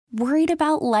Worried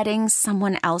about letting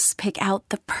someone else pick out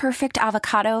the perfect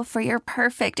avocado for your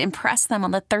perfect impress them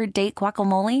on the third date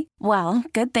guacamole? Well,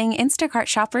 good thing Instacart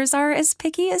shoppers are as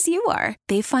picky as you are.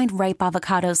 They find ripe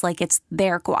avocados like it's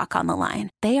their guac on the line.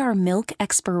 They are milk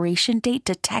expiration date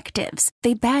detectives.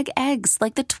 They bag eggs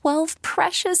like the 12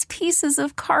 precious pieces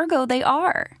of cargo they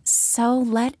are. So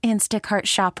let Instacart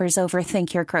shoppers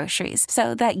overthink your groceries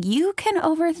so that you can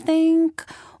overthink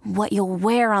what you'll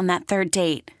wear on that third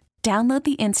date. Download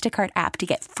the Instacart app to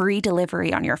get free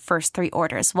delivery on your first 3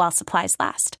 orders while supplies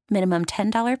last. Minimum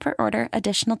 $10 per order.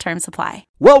 Additional terms apply.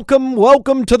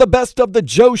 Welcome to the Best of the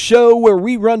Joe Show, where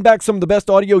we run back some of the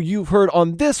best audio you've heard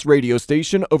on this radio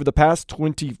station over the past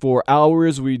 24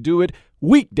 hours. We do it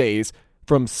weekdays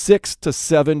from 6 to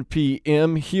 7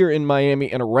 p.m. here in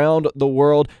Miami and around the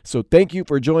world. So thank you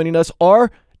for joining us.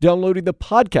 Downloading the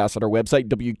podcast on our website,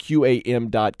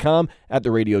 WQAM.com, at the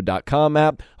radio.com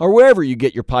app, or wherever you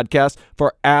get your podcasts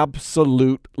for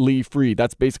absolutely free.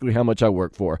 That's basically how much I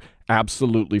work for.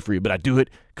 Absolutely free. But I do it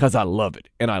because I love it,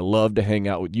 and I love to hang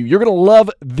out with you. You're going to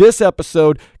love this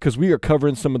episode because we are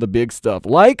covering some of the big stuff,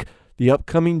 like the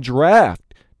upcoming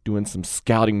draft, doing some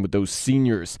scouting with those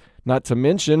seniors, not to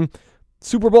mention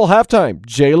Super Bowl halftime,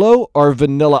 J-Lo, our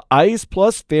Vanilla Ice,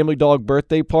 plus Family Dog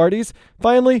birthday parties.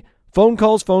 Finally, phone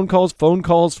calls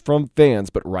from fans.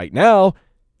 But right now,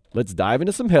 let's dive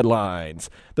into some headlines.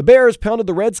 The Bears pounded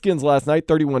the Redskins last night,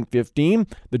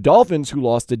 31-15. The Dolphins, who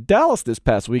lost to Dallas this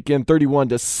past weekend,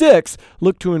 31-6,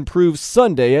 look to improve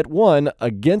Sunday at 1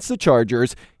 against the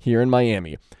Chargers here in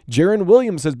Miami. Jarren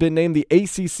Williams has been named the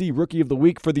ACC Rookie of the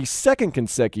Week for the second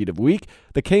consecutive week.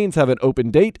 The Canes have an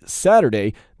open date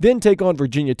Saturday, then take on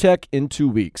Virginia Tech in 2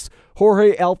 weeks.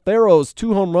 Jorge Alfero's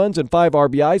 2 home runs and 5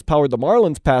 RBIs powered the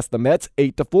Marlins past the Mets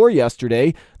 8-4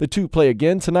 yesterday. The two play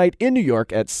again tonight in New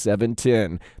York at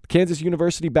 7:10. The Kansas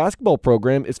University basketball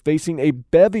program is facing a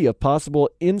bevy of possible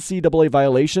NCAA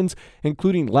violations,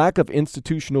 including lack of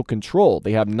institutional control.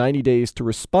 They have 90 days to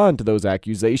respond to those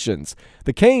accusations.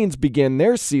 The Canes began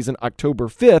their season October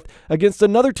 5th against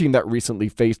another team that recently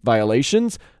faced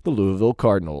violations, the Louisville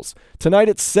Cardinals. Tonight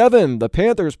at 7, the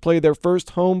Panthers play their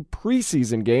first home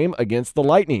preseason game against the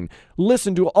Lightning.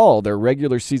 Listen to all their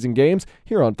regular season games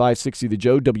here on 560 The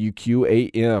Joe,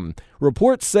 WQAM.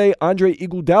 Reports say Andre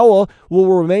Iguodala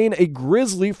will remain a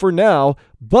Grizzly for now,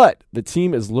 but the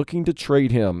team is looking to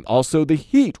trade him. Also, the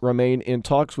Heat remain in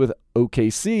talks with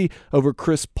OKC over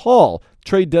Chris Paul.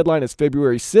 Trade deadline is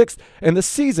February 6th, and the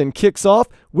season kicks off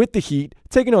with the Heat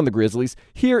taking on the Grizzlies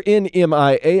here in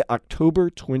MIA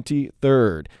October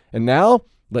 23rd. And now,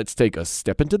 let's take a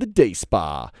step into the day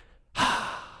spa.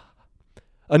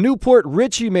 A Newport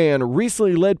Richie man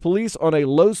recently led police on a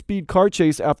low-speed car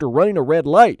chase after running a red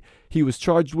light. He was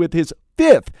charged with his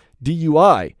 5th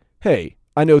DUI. Hey,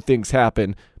 I know things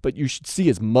happen, but you should see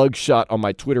his mugshot on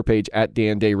my Twitter page at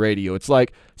Dan Day Radio. It's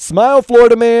like, smile,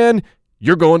 Florida man,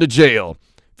 you're going to jail.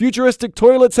 Futuristic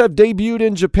toilets have debuted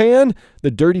in Japan.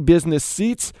 The Dirty Business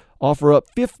seats offer up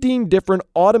 15 different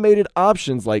automated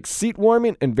options like seat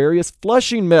warming and various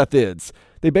flushing methods.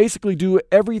 They basically do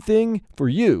everything for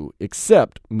you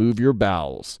except move your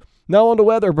bowels. Now on to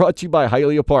weather, brought to you by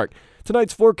Hialeah Park.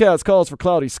 Tonight's forecast calls for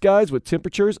cloudy skies with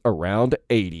temperatures around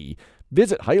 80.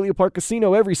 Visit Hialeah Park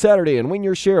Casino every Saturday and win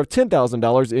your share of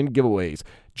 $10,000 in giveaways.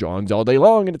 Drawings all day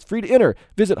long, and it's free to enter.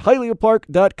 Visit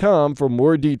HialeahPark.com for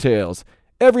more details.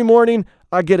 Every morning,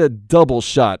 I get a double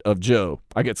shot of Joe.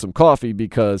 I get some coffee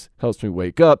because it helps me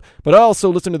wake up, but I also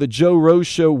listen to the Joe Rose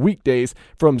Show weekdays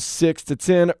from 6 to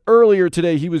 10. Earlier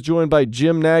today, he was joined by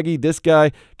Jim Nagy. This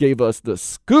guy gave us the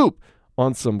scoop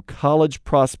on some college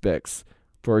prospects.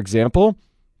 For example,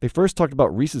 they first talked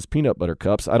about Reese's Peanut Butter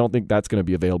Cups. I don't think that's going to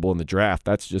be available in the draft.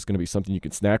 That's just going to be something you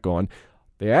can snack on.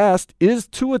 They asked, is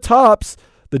Tua Tops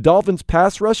the Dolphins'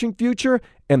 pass rushing future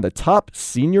and the top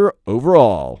senior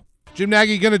overall? Jim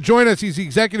Nagy going to join us. He's the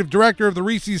executive director of the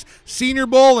Reese's Senior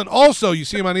Bowl, and also you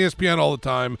see him on ESPN all the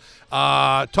time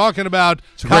talking about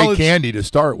it's college great candy to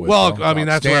start with. Well, I mean,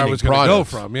 that's where I was going to go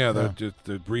from. Yeah,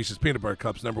 the Reese's Peanut Butter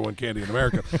Cup's #1 candy in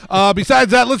America.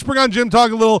 Besides that, let's bring on Jim, talk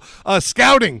a little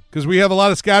scouting, because we have a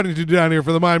lot of scouting to do down here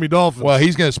for the Miami Dolphins. Well,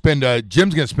 he's going to spend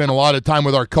Jim's going to spend a lot of time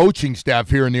with our coaching staff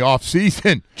here in the off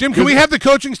season. Jim, can we have the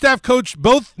coaching staff coach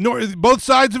both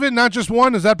sides of it, not just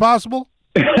one? Is that possible?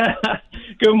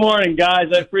 Good morning, guys.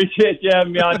 I appreciate you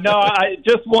having me on. No,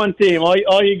 just one team.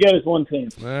 All you get is one team.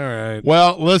 All right.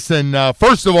 Well, listen.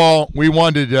 First of all, we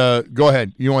wanted go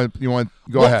ahead. You want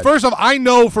go ahead. First off, I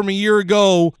know from a year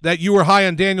ago that you were high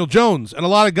on Daniel Jones, and a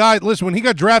lot of guys. Listen, when he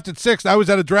got drafted 6th, I was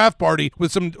at a draft party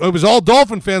with some. It was all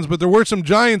Dolphin fans, but there were some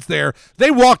Giants there.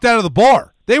 They walked out of the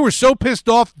bar They were so pissed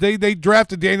off they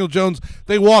drafted Daniel Jones,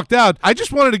 they walked out. I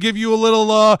just wanted to give you a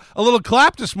little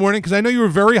clap this morning because I know you were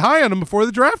very high on him before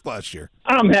the draft last year.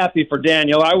 I'm happy for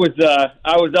Daniel. I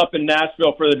was up in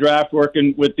Nashville for the draft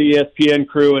working with the ESPN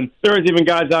crew, and there was even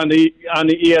guys on the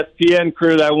ESPN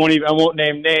crew that I won't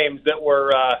name names that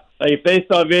were if they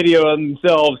saw video of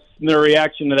themselves and their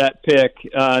reaction to that pick,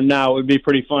 now it would be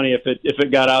pretty funny if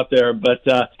it got out there. But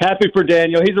happy for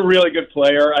Daniel. He's a really good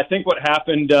player. I think what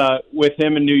happened with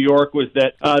him in New York was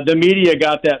that the media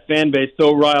got that fan base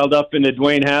so riled up into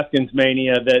Dwayne Haskins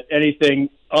mania that anything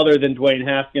other than Dwayne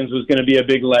Haskins was going to be a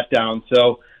big letdown.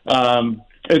 So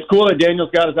it's cool that Daniel's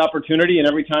got his opportunity, and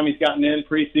every time he's gotten in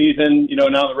preseason,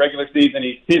 now the regular season,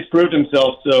 he's proved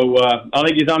himself. So I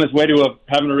think he's on his way to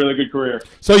having a really good career.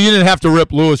 So you didn't have to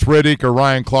rip Louis Riddick or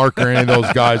Ryan Clark or any of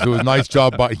those guys. It was a nice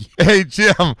job by – hey,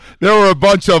 Jim, there were a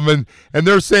bunch of them, and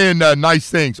they're saying nice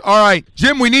things. All right,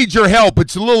 Jim, we need your help.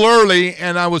 It's a little early,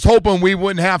 and I was hoping we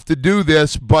wouldn't have to do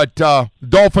this, but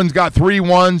Dolphins got 3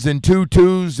 1s and 2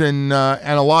 2s and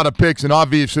a lot of picks, and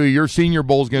obviously your Senior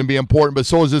Bowl is going to be important, but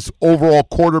so is this overall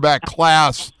quarterback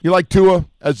class. You like Tua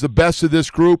as the best of this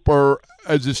group, or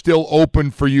is it still open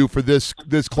for you for this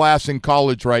class in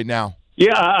college right now?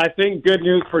 Yeah, I think good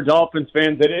news for Dolphins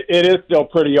fans that it is still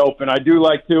pretty open. I do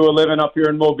like Tua living up here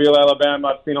in Mobile, Alabama.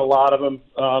 I've seen a lot of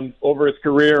him over his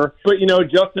career. But,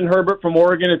 Justin Herbert from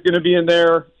Oregon is going to be in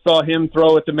there. Saw him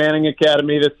throw at the Manning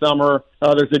Academy this summer.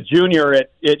 There's a junior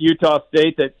at Utah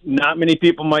State that not many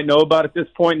people might know about at this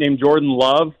point named Jordan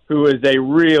Love, who is a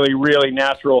really, really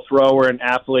natural thrower and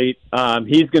athlete.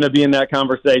 He's going to be in that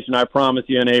conversation, I promise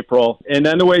you, in April. And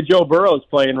then the way Joe Burrow's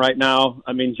playing right now,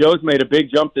 Joe's made a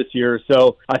big jump this year.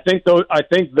 So I think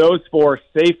those 4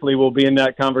 safely will be in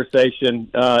that conversation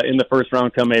in the first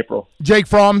round come April. Jake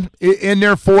Fromm, in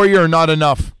there for you or not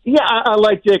enough? Yeah, I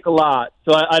like Jake a lot,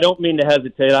 so I don't mean to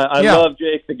hesitate. I love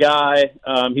Jake, the guy.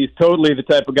 He's totally the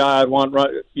type of guy I'd want,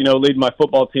 lead my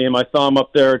football team. I saw him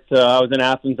up there. I was in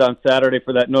Athens on Saturday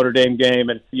for that Notre Dame game,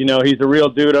 and he's a real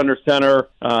dude under center.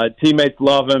 Teammates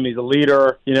love him. He's a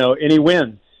leader, and he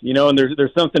wins. And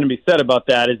there's something to be said about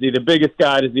that. Is he the biggest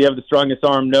guy? Does he have the strongest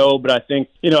arm? No, but I think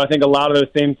a lot of those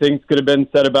same things could have been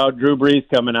said about Drew Brees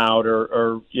coming out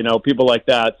or people like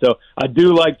that. So I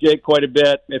do like Jake quite a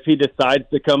bit. If he decides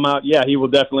to come out, yeah, he will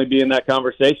definitely be in that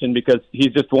conversation because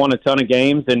he's just won a ton of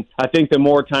games. And I think the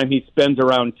more time he spends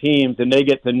around teams and they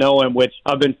get to know him, which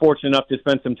I've been fortunate enough to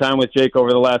spend some time with Jake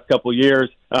over the last couple of years.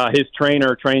 His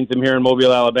trainer trains him here in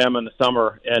Mobile, Alabama in the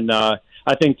summer. And,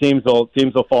 I think teams will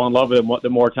fall in love with him the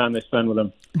more time they spend with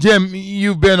him. Jim,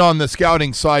 you've been on the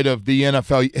scouting side of the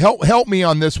NFL. Help me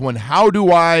on this one. How do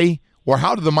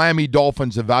the Miami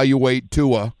Dolphins evaluate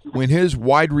Tua when his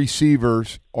wide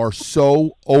receivers are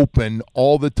so open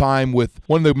all the time with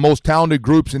one of the most talented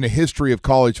groups in the history of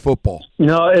college football?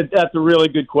 That's a really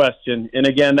good question. And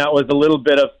again, that was a little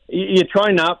bit of – you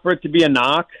try not for it to be a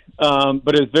knock,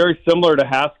 but it was very similar to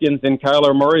Haskins and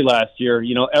Kyler Murray last year.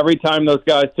 Every time those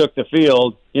guys took the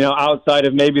field, outside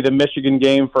of maybe the Michigan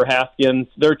game for Haskins,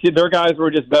 their guys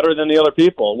were just better than the other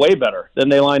people, way better than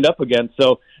they lined up against.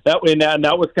 So that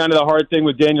was kind of the hard thing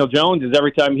with Daniel Jones is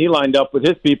every time he lined up with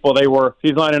his people,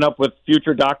 he's lining up with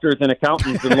future doctors and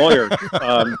accountants and lawyers.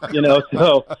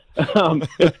 So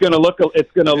it's going to look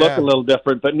a little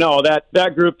different. But no,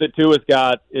 that group that Tua's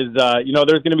got is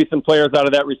there's going to be some players out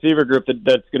of that receiver group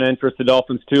that's going to interest the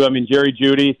Dolphins too. Jerry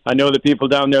Jeudy. I know the people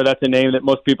down there. That's a name that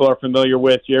most people are familiar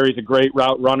with. Jerry's a great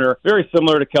route runner, very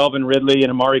similar to Calvin Ridley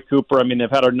and Amari Cooper. They've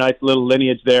had a nice little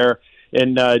lineage there.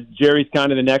 And Jerry's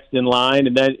kind of the next in line.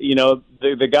 And then,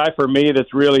 the guy for me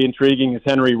that's really intriguing is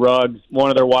Henry Ruggs, one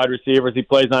of their wide receivers. He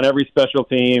plays on every special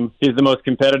team. He's the most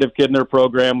competitive kid in their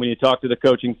program when you talk to the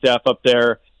coaching staff up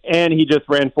there. And he just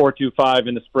ran 4.25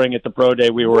 in the spring at the pro day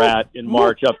we were at in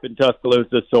March up in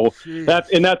Tuscaloosa. So that's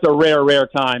a rare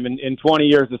time. In 20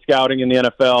 years of scouting in the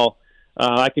NFL,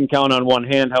 I can count on one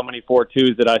hand how many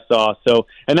 4.2s that I saw. So,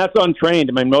 and that's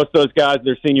untrained. Most of those guys,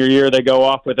 their senior year, they go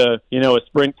off with a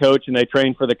sprint coach and they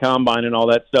train for the combine and all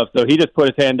that stuff. So he just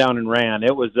put his hand down and ran.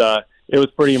 It was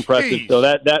pretty impressive. Jeez. So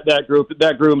that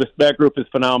group is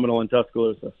phenomenal in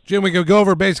Tuscaloosa. Jim, we could go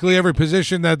over basically every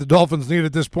position that the Dolphins need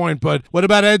at this point, but what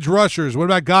about edge rushers? What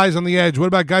about guys on the edge? What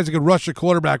about guys that could rush the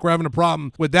quarterback? We're having a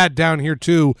problem with that down here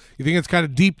too. You think it's kind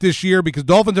of deep this year because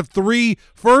Dolphins have 3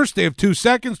 firsts, they have 2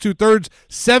 seconds, 2 thirds,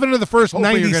 7 of the first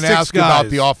 96 you're going to ask guys. about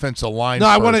the offensive line. No,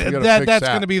 first. I want to. That's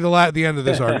going to be the end of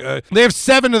this argument. They have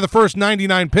 7 of the first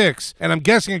 99 picks, and I'm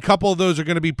guessing a couple of those are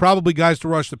going to be probably guys to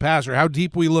rush the passer. How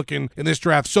deep are we looking in this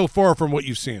draft so far from what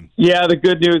you've seen? Yeah, the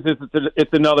good news is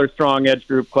it's another strong edge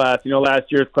group class.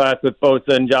 Last year's class with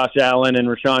Bosa and Josh Allen and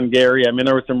Rashawn Gary,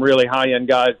 there were some really high-end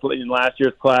guys in last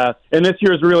year's class. And this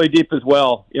year's really deep as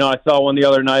well. I saw one the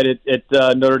other night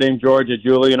at Notre Dame, Georgia,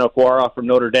 Julian Okwara from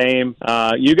Notre Dame.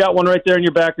 You got one right there in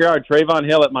your backyard. Trayvon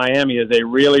Hill at Miami is a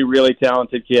really, really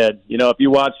talented kid. If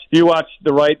you watch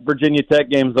the right Virginia Tech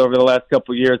games over the last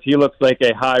couple of years, he looks like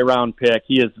a high-round pick.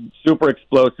 He is super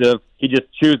explosive. He just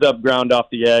chews up ground off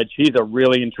the edge. He's a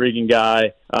really intriguing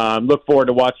guy. Look forward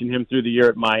to watching him through the year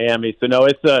at Miami. So no,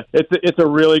 it's a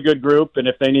really good group, and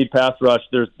if they need pass rush,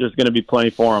 there's going to be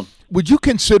plenty for them. Would you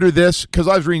consider this, because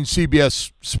I was reading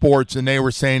CBS Sports and they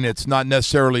were saying it's not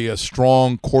necessarily a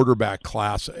strong quarterback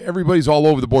class. Everybody's all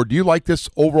over the board. Do you like this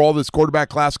quarterback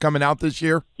class coming out this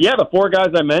year? Yeah, the 4 guys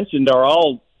I mentioned are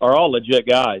all legit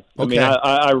guys. Okay.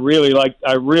 I really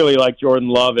like Jordan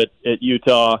Love at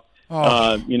Utah.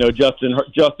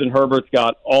 Justin Herbert's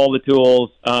got all the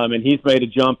tools, and he's made a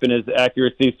jump in his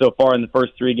accuracy so far in the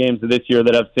first 3 games of this year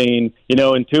that I've seen.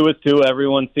 And Tua's Tua.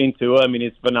 Everyone's seen Tua.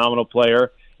 He's a phenomenal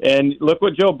player. And look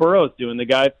what Joe Burrow's doing. The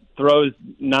guy throws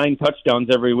 9 touchdowns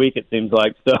every week, it seems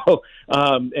like. So,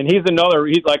 and he's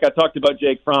like I talked about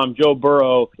Jake Fromm. Joe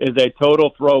Burrow is a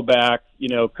total throwback.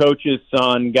 Coach's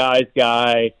son, guy's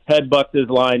guy, headbutts his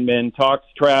lineman, talks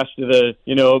trash to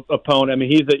the opponent.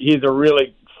 He's a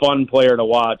really fun player to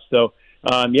watch. So,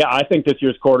 I think this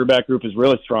year's quarterback group is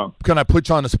really strong. Can I put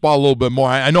you on the spot a little bit more?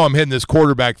 I know I'm hitting this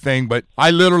quarterback thing, but I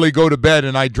literally go to bed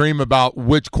and I dream about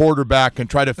which quarterback and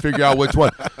try to figure out which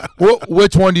one.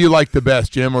 Which one do you like the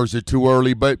best, Jim, or is it too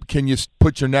early? But can you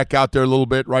put your neck out there a little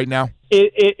bit right now?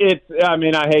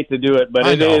 I hate to do it, but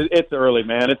it's early,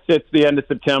 man. It's the end of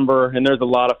September, and there's a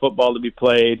lot of football to be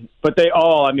played. But they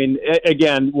all,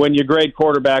 again, when you grade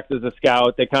quarterbacks as a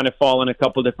scout, they kind of fall in a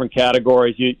couple different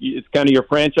categories. It's kind of your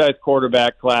franchise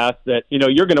quarterback class that,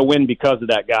 you're going to win because of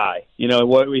that guy.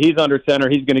 He's under center.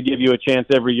 He's going to give you a chance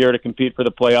every year to compete for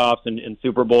the playoffs and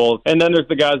Super Bowls. And then there's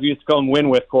the guys we used to call them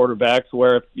win-with quarterbacks,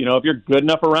 where, if you're good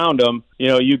enough around them,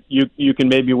 you can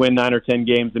maybe win 9 or 10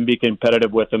 games and be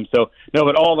competitive with them. So, no,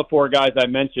 but all the 4 guys I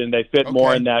mentioned, they fit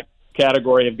more in that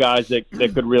category of guys that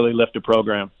could really lift a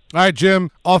program. All right,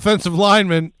 Jim, offensive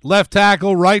lineman, left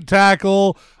tackle, right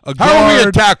tackle, a guard. How are we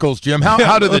at tackles, Jim? How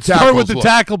do the Let's tackles start with the look?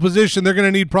 tackle position. They're going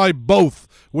to need probably both.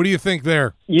 What do you think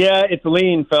there? Yeah, it's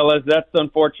lean, fellas. That's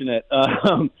unfortunate.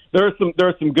 There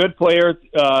are some good players,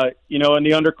 in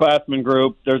the underclassmen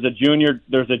group. There's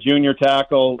a junior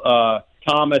tackle,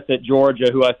 Thomas at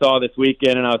Georgia, who I saw this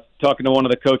weekend, and I was talking to one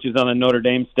of the coaches on the Notre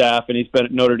Dame staff, and he's been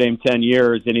at Notre Dame 10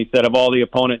 years, and he said of all the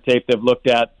opponent tape they've looked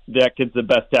at, that kid's the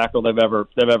best tackle they've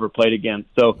ever played against.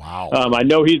 So, wow. I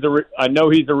know he's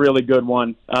a really good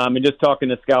one. And just talking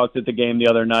to scouts at the game the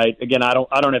other night, again, I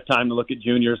don't have time to look at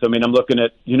juniors. I'm looking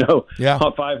at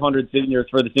 500 seniors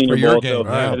for the Senior your Bowl. game, So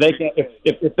right.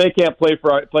 if they can't play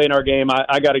in our game,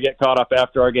 I got to get caught up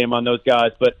after our game on those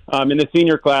guys. But in the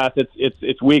senior class,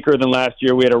 it's weaker than last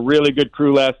year. We had a really good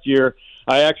crew last year.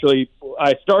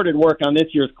 I started work on this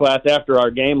year's class after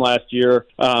our game last year,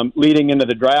 leading into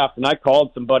the draft, and I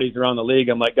called some buddies around the league.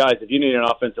 I'm like, guys, if you need an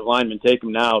offensive lineman, take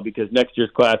him now, because next year's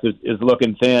class is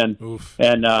looking thin. Oof.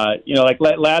 And, like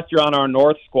last year on our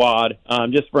North squad,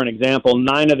 just for an example,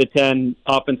 9 of the 10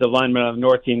 offensive linemen on the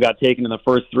North team got taken in the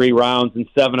first 3 rounds, and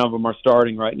 7 of them are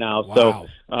starting right now. Wow. So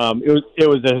it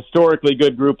was a historically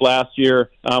good group last year.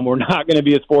 We're not going to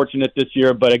be as fortunate this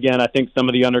year, but again, I think some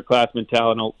of the underclassmen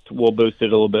talent will boost it a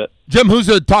little bit. Jim, who's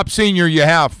the top senior you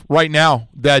have right now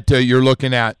that you're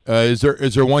looking at? Is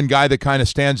there one guy that kind of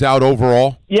stands out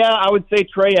overall? Yeah, I would say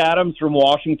Trey Adams from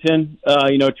Washington.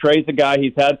 Trey's a guy.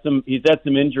 He's had some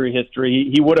injury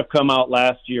history. He would have come out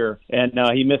last year, and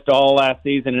he missed all last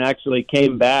season and actually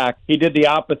came back. He did the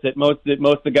opposite. Most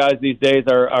of the guys these days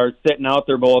are sitting out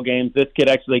their bowl games. This kid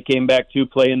actually came back to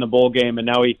play in the bowl game, and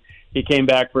now he came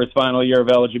back for his final year of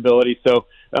eligibility. So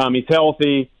he's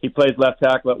healthy. He plays left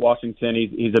tackle at Washington.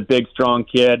 He's a big, strong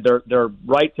kid. Their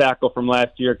right tackle from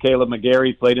last year, Caleb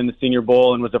McGarry, played in the Senior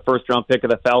Bowl and was a first-round pick of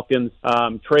the Falcons.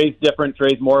 Trey's different.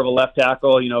 Trey's more of a left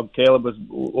tackle. Caleb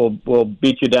will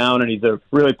beat you down, and he's a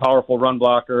really powerful run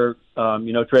blocker.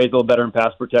 Trey's a little better in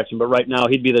pass protection, but right now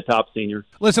he'd be the top senior.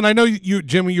 Listen, I know you,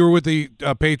 Jimmy, you were with the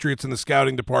Patriots in the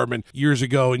scouting department years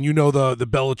ago, and you know the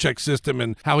Belichick system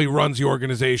and how he runs the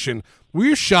organization. Were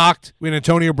you shocked when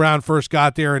Antonio Brown first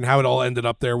got there and how it all ended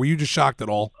up there? Were you just shocked at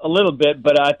all? A little bit,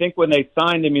 but I think when they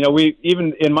signed him, we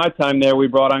even in my time there, we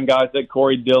brought on guys like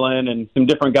Corey Dillon and some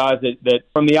different guys that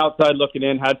from the outside looking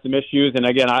in had some issues. And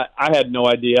again, I had no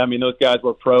idea. Those guys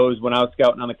were pros when I was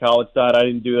scouting on the college side. I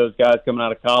didn't do those guys coming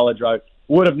out of college. I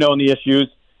would have known the issues.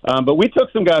 But we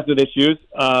took some guys with issues.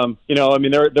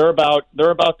 They're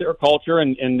about their culture,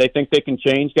 and they think they can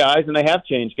change guys, and they have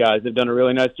changed guys. They've done a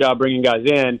really nice job bringing guys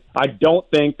in. I don't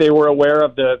think they were aware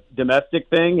of the domestic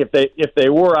thing. If they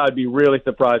were, I'd be really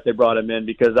surprised they brought him in,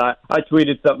 because I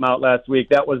tweeted something out last week.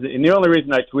 And the only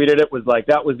reason I tweeted it was like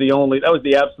that was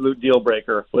the absolute deal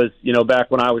breaker. Was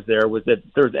back when I was there, was that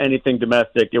if there's anything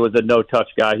domestic, it was a no touch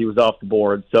guy. He was off the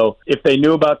board. So if they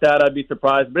knew about that, I'd be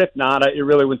surprised. But if not, it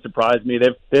really wouldn't surprise me.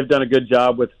 They've done a good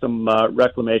job with some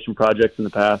reclamation projects in the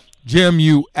past. Jim,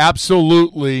 you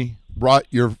absolutely brought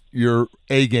your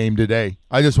A game today.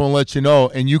 I just want to let you know,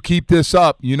 and you keep this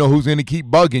up, you know who's going to keep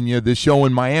bugging you. This show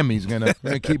in Miami is going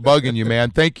to keep bugging you,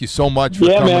 man. Thank you so much for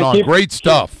coming on. Great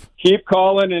stuff. Keep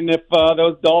calling, and if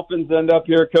those Dolphins end up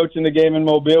here coaching the game in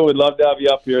Mobile, we'd love to have you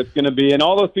up here. It's going to be, and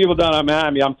all those people down in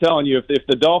Miami, I'm telling you, if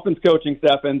the Dolphins coaching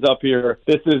staff ends up here,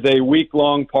 this is a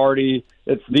week-long party.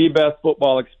 It's the best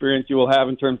football experience you will have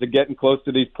in terms of getting close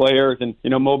to these players. And,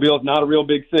 Mobile is not a real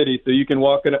big city, so you can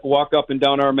walk up and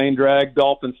down our main drag,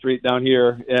 Dolphin Street down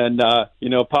here, and,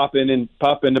 pop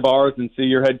into bars and see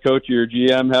your head coach or your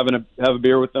GM, have a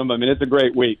beer with them. I mean, it's a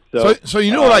great week. So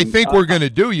you know what I think we're going to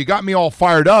do? You got me all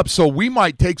fired up. So we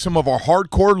might take some of our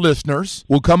hardcore listeners.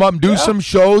 We'll come up and do some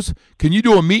shows. Can you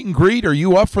do a meet and greet? Are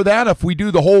you up for that if we do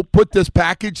the whole put this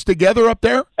package together up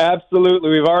there? Absolutely.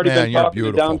 We've already been talking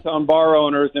to downtown bar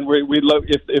owners, and we'd love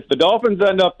if the Dolphins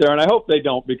end up there, and I hope they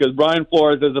don't, because Brian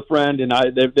Flores is a friend, and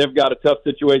they've got a tough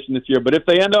situation this year. But if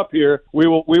they end up here, we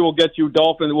will get you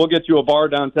Dolphins. We'll get you a bar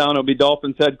downtown. It'll be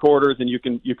Dolphins headquarters, and you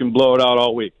can blow it out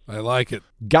all week. I like it.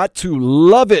 Got to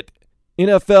love it.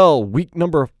 NFL week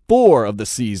number 4 of the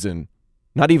season.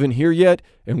 Not even here yet,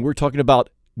 and we're talking about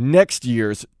next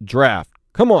year's draft.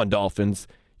 Come on, Dolphins.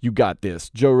 You got this.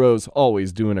 Joe Rose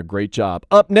always doing a great job.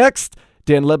 Up next,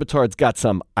 Dan Le Batard's got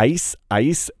some Ice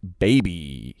Ice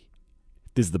Baby.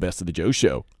 This is the Best of the Joe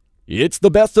Show. It's the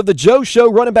Best of the Joe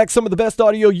Show, running back some of the best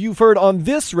audio you've heard on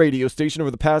this radio station over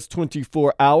the past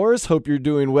 24 hours. Hope you're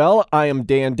doing well. I am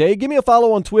Dan Day. Give me a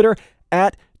follow on Twitter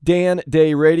at Dan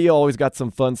Day Radio. Always got some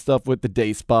fun stuff with the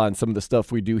Day Spa and some of the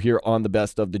stuff we do here on the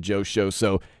Best of the Joe Show.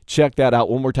 So check that out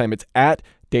one more time. It's at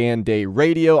Dan Day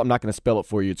Radio. I'm not going to spell it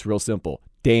for you. It's real simple.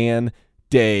 Dan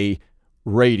Day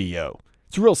Radio.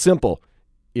 It's real simple.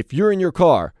 If you're in your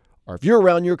car or if you're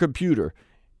around your computer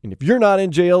and if you're not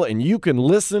in jail and you can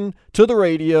listen to the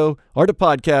radio or the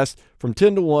podcast from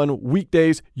 10 to 1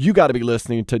 weekdays, you got to be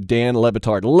listening to Dan Le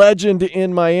Batard. Legend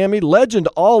in Miami, legend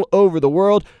all over the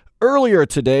world. Earlier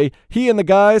today, he and the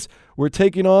guys were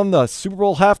taking on the Super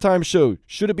Bowl halftime show.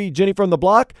 Should it be Jenny from the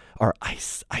Block or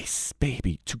Ice Ice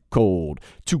Baby? Too cold,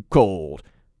 too cold.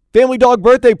 Family dog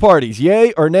birthday parties,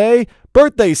 yay or nay?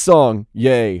 Birthday song,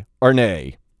 yay or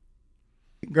nay?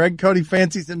 Greg Cody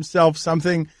fancies himself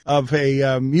something of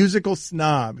a musical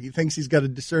snob. He thinks he's got a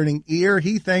discerning ear.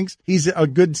 He thinks he's a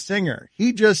good singer.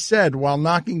 He just said, while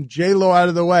knocking J-Lo out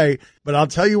of the way, but I'll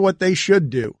tell you what they should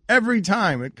do. Every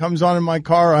time it comes on in my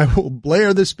car, I will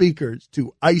blare the speakers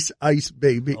to Ice Ice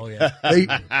Baby. Oh, yeah.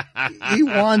 He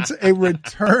wants a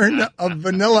return of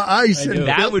Vanilla Ice. And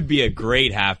that would be a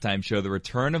great halftime show, the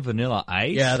return of Vanilla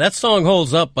Ice. Yeah, that song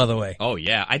holds up, by the way. Oh,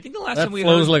 yeah. I think the last that time we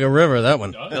flows heard, like a river, that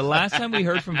one. The last time we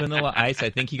heard from Vanilla Ice,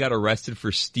 I think he got arrested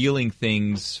for stealing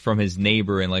things from his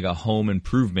neighbor in like a home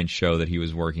improvement show that he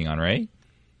was working on, right?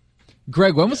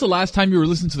 Greg, when was the last time you were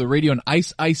listening to the radio and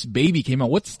Ice Ice Baby came out?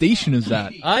 What station is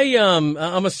that?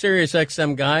 I'm a Sirius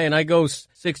XM guy, and I go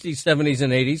 60s, 70s,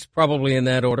 and 80s, probably in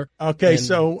that order. Okay,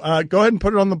 so go ahead and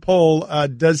put it on the poll.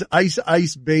 Does Ice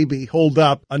Ice Baby hold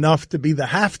up enough to be the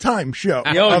halftime show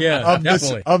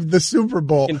of the Super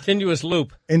Bowl? Continuous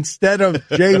loop. Instead of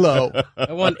J-Lo.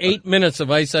 I want 8 minutes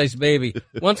of Ice Ice Baby.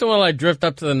 Once in a while I drift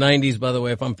up to the 90s, by the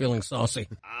way, if I'm feeling saucy.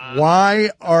 Why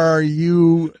are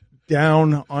you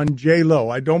down on J-Lo?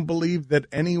 I don't believe that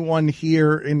anyone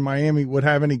here in Miami would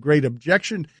have any great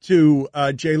objection to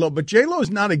J-Lo, but J-Lo is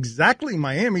not exactly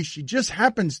Miami. She just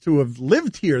happens to have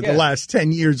lived here the last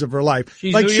 10 years of her life.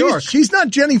 She's New York. She's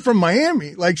not Jenny from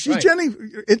Miami. Like, she's right. Jenny.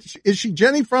 Is she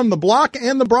Jenny from the Block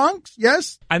and the Bronx?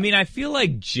 Yes? I mean, I feel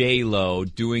like J-Lo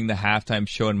doing the halftime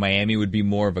show in Miami would be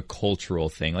more of a cultural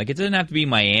thing. Like, it doesn't have to be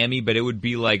Miami, but it would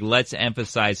be like, let's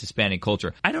emphasize Hispanic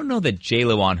culture. I don't know that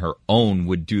J-Lo on her own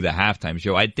would do the halftime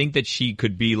show. I think that she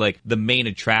could be like the main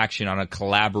attraction on a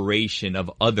collaboration of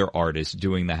other artists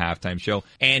doing the halftime show.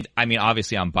 And I mean,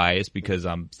 obviously I'm biased because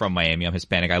I'm from Miami, I'm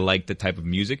Hispanic, I like the type of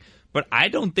music, but I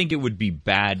don't think it would be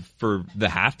bad for the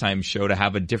halftime show to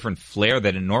have a different flair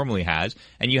that it normally has.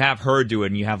 And you have her do it,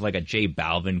 and you have like a J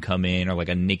Balvin come in, or like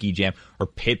a Nicki Jam, or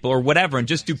Pitbull, or whatever, and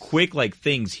just do quick like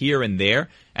things here and there.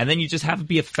 And then you just have to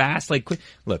be a fast, like, quick.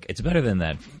 Look, it's better than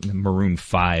that Maroon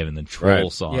 5 and the Troll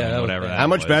song and whatever that How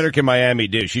much was. better can Miami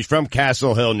do? She's from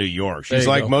Castle Hill, New York. She's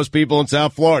like most people in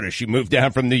South Florida. She moved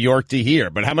down from New York to here.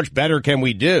 But how much better can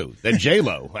we do than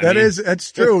J-Lo?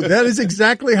 That's true. That is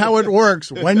exactly how it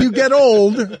works. When you get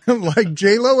old, like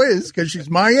J-Lo is, because she's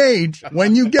my age,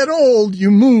 when you get old,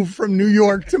 you move from New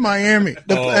York to Miami.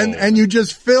 And you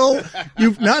just fill,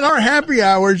 not our happy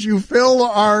hours, you fill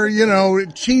our,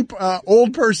 cheap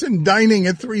old person dining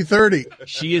at 3:30.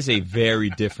 She is a very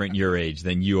different your age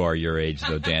than you are your age,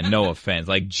 though, Dan. No offense.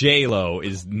 Like, J-Lo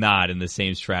is not in the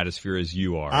same stratosphere as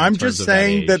you are. I'm just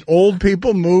saying that old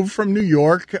people move from New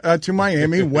York to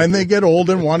Miami when they get old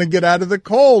and want to get out of the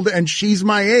cold, and she's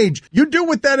my age. You do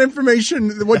with that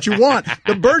information what you want.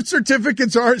 The birth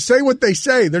certificates say what they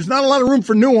say. There's not a lot of room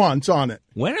for nuance on it.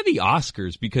 When are the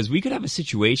Oscars? Because we could have a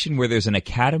situation where there's an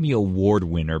Academy Award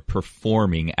winner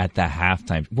performing at the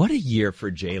halftime. What a year for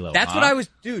J-Lo. That's what I was,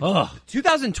 dude.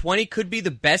 2020 could be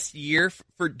the best year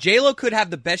for J-Lo. Could have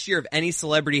the best year of any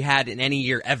celebrity had in any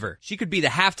year ever. She could be the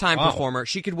halftime performer.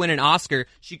 She could win an Oscar.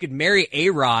 She could marry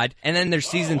A-Rod, and then there's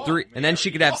season 3, and then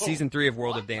she could have season 3 of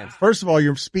World of Dance. First of all,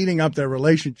 you're speeding up their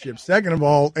relationship. Second of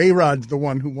all, A-Rod's the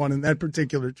one who won in that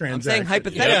particular transaction. I'm saying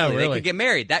hypothetically, they could get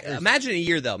married. Imagine a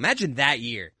year though. Imagine that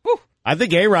year. Whew. I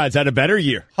think A-Rod's had a better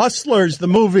year. Hustlers, the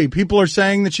movie. People are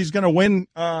saying that she's going to win.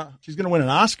 She's going to win an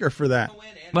Oscar for that.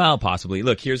 Well, possibly.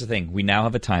 Look, here's the thing. We now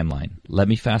have a timeline. Let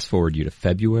me fast forward you to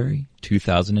February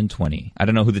 2020. I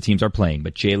don't know who the teams are playing,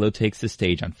 but J-Lo takes the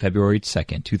stage on February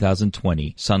 2nd,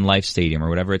 2020, Sun Life Stadium or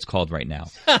whatever it's called right now.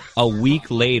 A week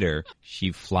later,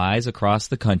 she flies across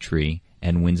the country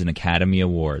and wins an Academy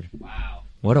Award. Wow.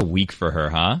 What a week for her,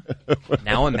 huh?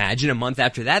 Now imagine a month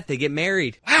after that, they get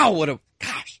married. Wow,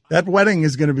 gosh. That wedding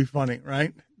is going to be funny,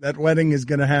 right? That wedding is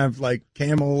going to have, like,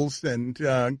 camels and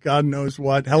God knows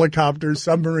what, helicopters,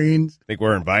 submarines. Think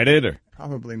we're invited? Or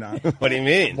Probably not. What do you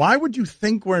mean? Why would you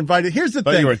think we're invited? Here's the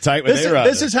thing. You were tight with A-Rod.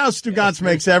 This is how Stugotz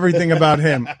makes everything about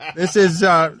him. This is,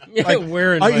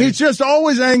 we're invited. He's just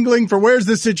always angling for where's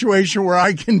the situation where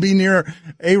I can be near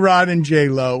A-Rod and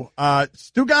J-Lo.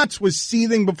 Stugotz was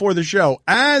seething before the show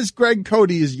as Greg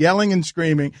Cody is yelling and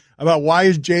screaming about why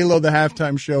is J-Lo the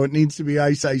halftime show? It needs to be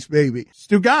Ice Ice Baby.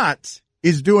 Stugotz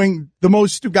is doing the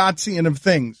most Stugotzian of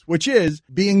things, which is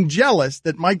being jealous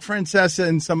that Mike Francesa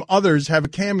and some others have a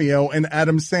cameo in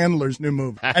Adam Sandler's new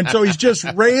movie. And so he's just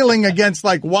railing against,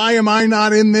 like, why am I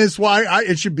not in this?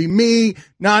 It should be me,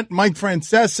 not Mike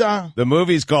Francesa. The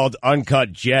movie's called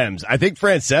Uncut Gems. I think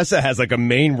Francesa has, like, a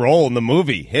main role in the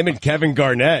movie. Him and Kevin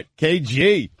Garnett.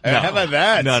 KG. No. How about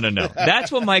that? No.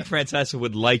 That's what Mike Francesa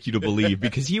would like you to believe,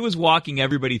 because he was walking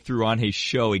everybody through on his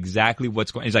show exactly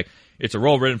what's going on. He's like, it's a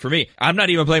role written for me. I'm not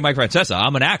even playing Mike Francesa.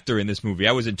 I'm an actor in this movie.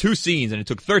 I was in 2 scenes, and it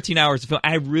took 13 hours to film.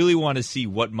 I really want to see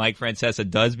what Mike Francesa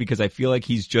does, because I feel like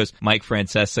he's just Mike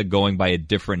Francesa going by a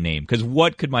different name. Because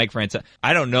what could Mike Francesa...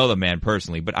 I don't know the man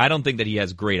personally, but I don't think that he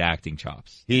has great acting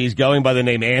chops. He's going by the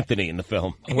name Anthony in the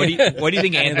film. What do you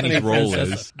think Anthony's role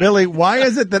is? Billy, why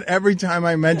is it that every time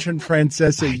I mention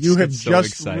Francesa, you have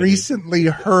just recently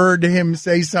heard him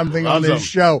say something on his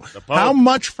show? How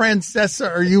much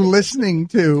Francesa are you listening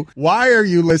to? Why are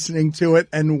you listening to it?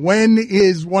 And when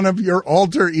is one of your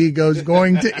alter egos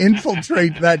going to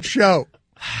infiltrate that show?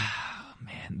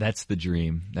 Man, that's the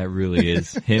dream. That really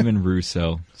is. Him and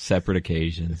Russo, separate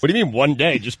occasions. What do you mean one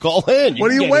day? Just call in.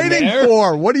 What are you waiting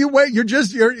for? What do you wait?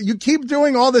 You keep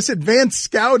doing all this advanced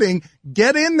scouting.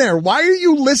 Get in there. Why are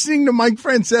you listening to Mike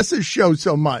Francesa's show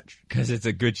so much? Because it's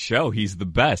a good show. He's the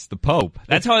best, the Pope.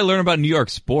 That's how I learned about New York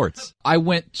sports. I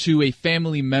went to a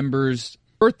family member's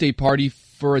birthday party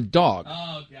for a dog.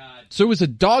 Oh, God. So it was a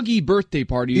doggy birthday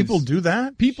party. People do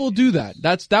that? People do that.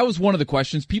 That was one of the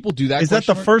questions. People do that. Is that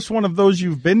the first one of those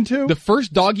you've been to? The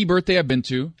first doggy birthday I've been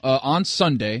to on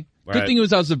Sunday. Right. Good thing it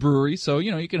was out of the brewery, so,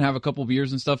 you can have a couple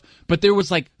beers and stuff. But there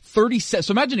was like 37.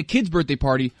 So imagine a kid's birthday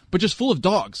party, but just full of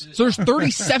dogs. So there's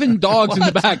 37 dogs in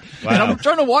the back. Wow. And I'm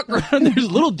trying to walk around.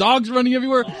 There's little dogs running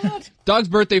everywhere. Dog's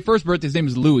first birthday, his name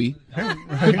is Louie.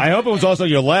 I hope it was also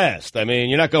your last. I mean,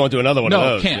 you're not going to another one of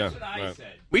those. No, can't. Yeah. Right.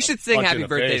 We should sing Punch happy in the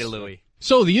birthday face. to Louie.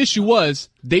 So the issue was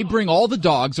they bring all the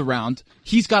dogs around.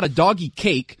 He's got a doggy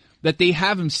cake that they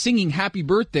have him singing happy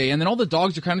birthday. And then all the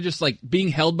dogs are kind of just like being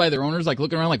held by their owners, like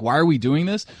looking around like, why are we doing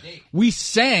this? We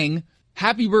sang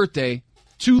happy birthday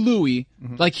to Louie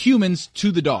like humans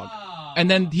to the dog. And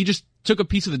then he just took a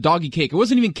piece of the doggy cake. It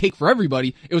wasn't even cake for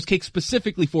everybody. It was cake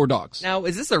specifically for dogs. Now,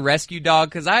 is this a rescue dog?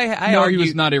 Because I no, argue... he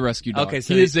was not a rescue dog. Okay,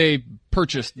 so he is a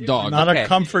purchased dog. Not a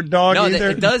comfort dog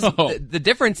either? It does. No. The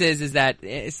difference is that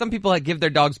some people give their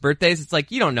dogs birthdays. It's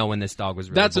like, you don't know when this dog was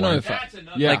really That's born. another fact.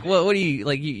 Yeah. Like, what do you,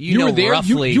 like, you know were there?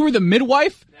 roughly. You were the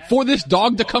midwife for this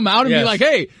dog to come out and be Yes. like,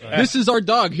 hey, this is our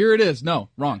dog. Here it is. No,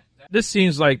 wrong. This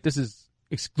seems like this is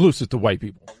exclusive to white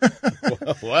people.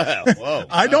 Wow, whoa.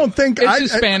 I don't think It's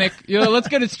Hispanic. Let's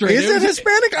get it straight. Is it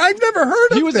Hispanic? I've never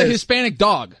heard of He was this. a Hispanic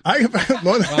dog.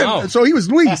 Wow. So he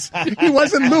was Luis. He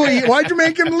wasn't Louis. Why'd you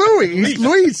make him Louis? He's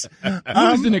Luis. What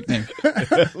was the nickname?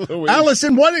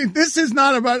 Allison, this is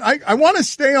not about. I want to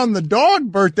stay on the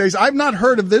dog birthdays. I've not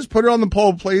heard of this. Put it on the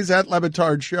poll, please, at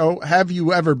Levitard Show. Have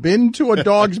you ever been to a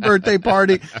dog's birthday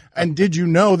party? And did you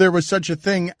know there was such a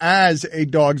thing as a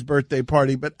dog's birthday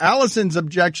party? But Allison's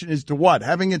objection is to what?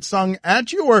 Having it sung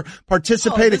at you or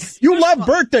participating? You love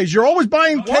birthdays. You're always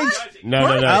buying cakes. No.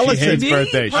 Allison, She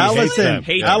hates birthdays. She hates them.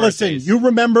 Allison, you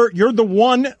remember, you're the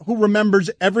one who remembers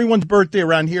everyone's birthday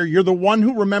around here. You're the one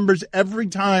who remembers every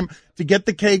time to get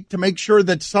the cake to make sure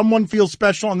that someone feels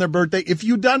special on their birthday. If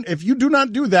you do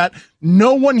not do that,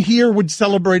 no one here would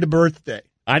celebrate a birthday.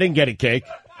 I didn't get a cake.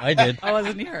 I did. I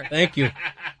wasn't here. Thank you.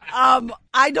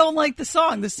 I don't like the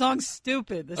song. The song's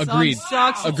stupid. The Agreed. song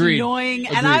sucks. It's Agreed. annoying.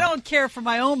 And Agreed. I don't care for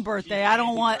my own birthday. I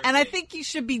don't want, and I think you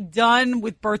should be done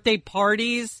with birthday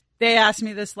parties. They asked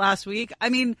me this last week. I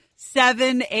mean,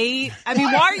 7, 8. I mean,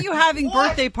 why are you having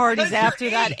birthday parties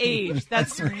after that age?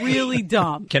 That's really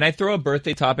dumb. Can I throw a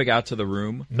birthday topic out to the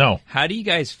room? No. How do you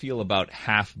guys feel about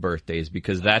half birthdays?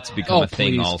 Because that's become a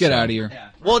thing please, also. get out of here.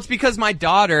 Well, it's because my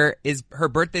daughter her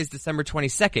birthday's December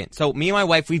 22nd. So me and my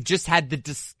wife, we've just had the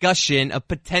discussion of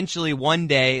potentially one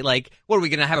day, like, what are we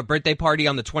going to have a birthday party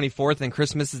on the 24th and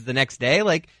Christmas is the next day?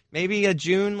 Like, maybe a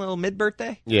June little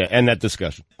mid-birthday? Yeah, end that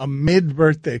discussion. A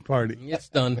mid-birthday party. It's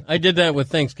done. I did that with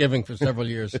Thanksgiving for several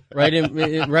years. Right in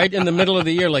the middle of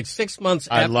the year, like 6 months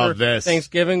I after love this.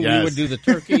 Thanksgiving, Yes. we would do the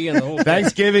turkey and the whole thing.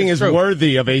 Thanksgiving is True.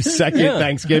 worthy of a second Yeah.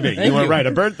 Thanksgiving. Thank You were you. right.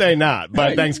 A birthday, not. But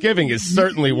Right. Thanksgiving is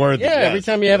certainly worthy. Yeah, yes. every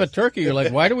time you have a turkey, you're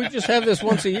like, why do we just have this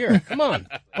once a year? Come on.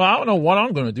 Well, I don't know what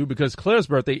I'm going to do because Claire's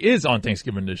birthday is on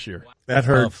Thanksgiving this year. That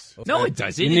hurts. No, it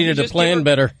doesn't. You needed to just plan give her-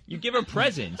 better. You give her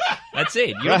presents. That's it.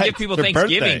 You don't Right. give people It's their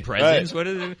Thanksgiving birthday. presents. Right. What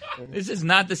is it? This is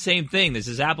not the same thing. This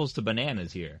is apples to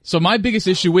bananas here. So my biggest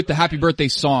issue with the happy birthday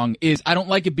song is I don't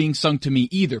like it being sung to me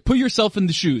either. Put yourself in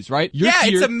the shoes, right? Yeah,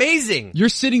 it's amazing. You're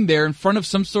sitting there in front of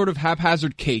some sort of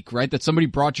haphazard cake, right? That somebody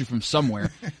brought you from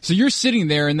somewhere. So you're sitting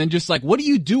there and then just like, what do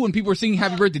you do when people are singing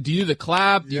happy birthday? Do you do the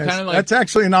clap? Do you Yes, kind of like... that's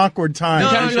actually an awkward time. No,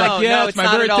 kinda just like, yeah, it's my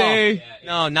not at all. birthday.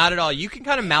 No, not at all. You can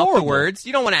kind of mouth the words.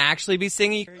 You don't want to actually be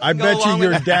singing. You I can go bet you along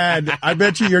your with-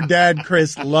 dad,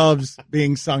 Chris, loves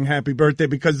being sung happy birthday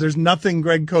because there's nothing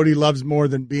Greg Cody loves more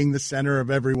than being the center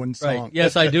of everyone's song. Right.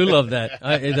 Yes, I do love that.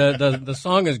 The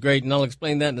song is great, and I'll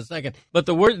explain that in a second. But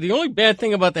the only bad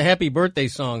thing about the happy birthday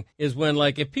song is when,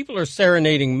 like, if people are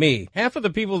serenading me, half of the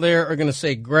people there are going to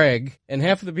say Greg, and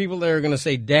half of the people there are going to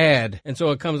say Dad, and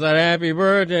so it comes out happy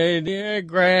birthday, dear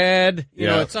Grad. You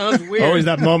know, it sounds weird. Always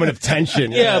that moment of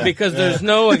tension. Yeah, because there's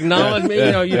no acknowledgement.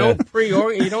 You know, you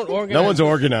don't organize. No one's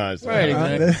organized. Right,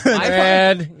 exactly.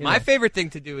 Grad. My favorite thing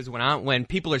to do is when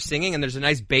people are singing and there's a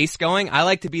nice bass going, I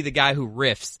like to be the guy who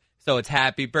riffs. So it's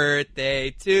happy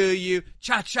birthday to you,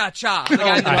 cha cha cha. The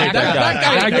guy in the back.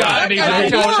 That guy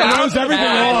Throws everything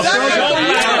off. Throws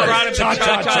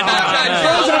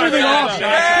everything off.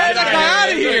 Get that guy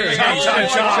out of here.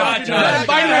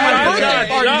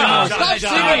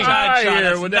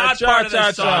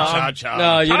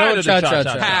 No, you don't cha cha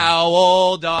cha. How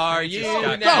old are you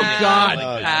now? Oh,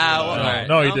 God.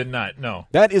 No, he did not. No.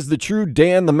 That is the true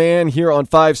Dan the Man here on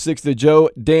 5-6 The Joe,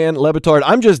 Dan Lebitard.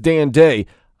 I'm just Dan Day.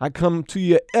 I come to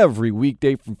you every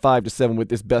weekday from 5 to 7 with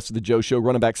this Best of the Joe show,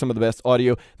 running back some of the best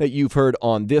audio that you've heard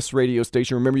on this radio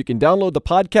station. Remember, you can download the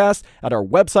podcast at our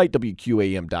website,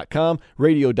 WQAM.com,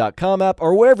 radio.com app,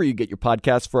 or wherever you get your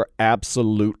podcasts for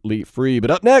absolutely free.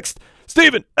 But up next,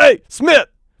 Stephen A. Smith.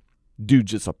 Dude,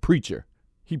 just a preacher.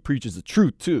 He preaches the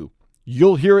truth, too.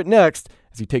 You'll hear it next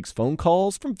as he takes phone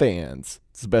calls from fans.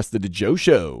 It's the Best of the Joe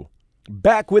show.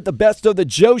 Back with the Best of the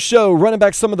Joe show, running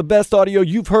back some of the best audio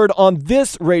you've heard on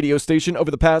this radio station over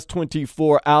the past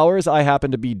 24 hours. I happen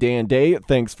to be Dan Day.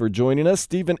 Thanks for joining us.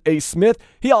 Stephen A. Smith,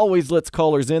 he always lets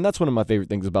callers in. That's one of my favorite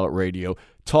things about radio,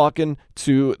 talking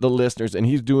to the listeners, and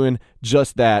he's doing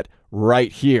just that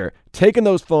right here. Taking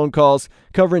those phone calls,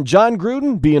 covering John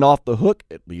Gruden being off the hook,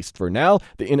 at least for now,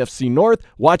 the NFC North,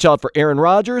 watch out for Aaron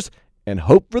Rodgers, and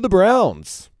hope for the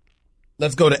Browns.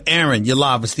 Let's go to Aaron. You're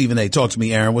live with Stephen A. Talk to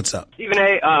me, Aaron. What's up? Stephen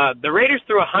A., the Raiders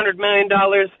threw $100 million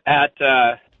at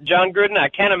John Gruden. I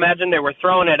can't imagine they were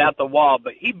throwing it at the wall,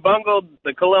 but he bungled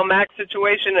the Khalil Mack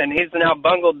situation, and he's now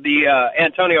bungled the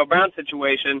Antonio Brown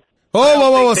situation.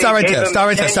 Whoa. Stop right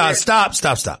there.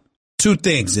 Stop. Two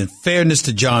things in fairness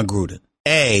to John Gruden.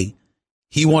 A,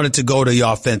 he wanted to go the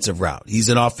offensive route. He's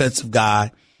an offensive guy.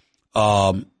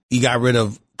 He got rid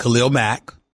of Khalil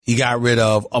Mack. He got rid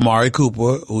of Amari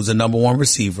Cooper, who's a number one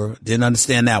receiver. Didn't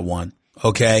understand that one.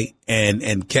 Okay.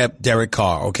 And kept Derek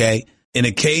Carr. Okay. In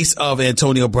the case of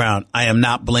Antonio Brown, I am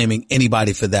not blaming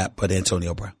anybody for that but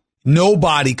Antonio Brown.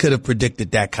 Nobody could have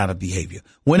predicted that kind of behavior.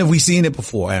 When have we seen it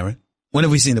before, Aaron? When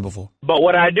have we seen it before? But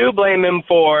what I do blame him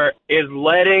for is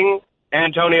letting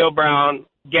Antonio Brown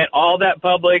get all that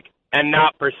public and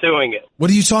not pursuing it.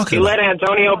 What are you talking about? He let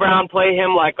Antonio Brown play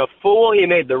him like a fool. He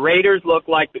made the Raiders look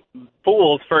like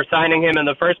fools for signing him in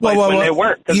the first place when they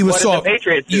weren't. He was soft. The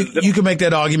Patriots you can make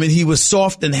that argument. He was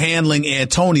soft in handling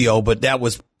Antonio, but that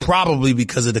was probably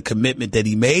because of the commitment that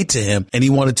he made to him, and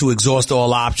he wanted to exhaust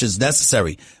all options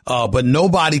necessary. But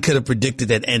nobody could have predicted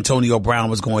that Antonio Brown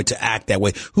was going to act that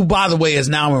way, who, by the way, is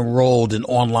now enrolled in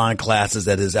online classes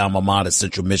at his alma mater,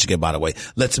 Central Michigan, by the way.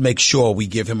 Let's make sure we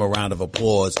give him a round of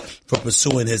applause for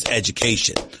pursuing his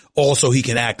education. Also, he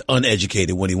can act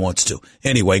uneducated when he wants to.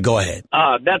 Anyway, go ahead.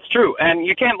 That's true. And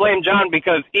you can't blame John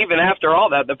because even after all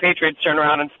that, the Patriots turned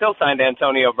around and still signed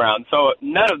Antonio Brown. So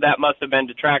none of that must have been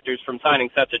detractors from signing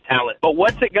such a talent. But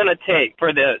what's it going to take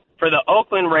for the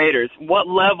Oakland Raiders? What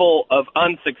level of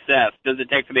unsuccess does it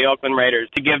take for the Oakland Raiders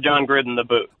to give John Gruden the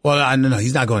boot? Well, no,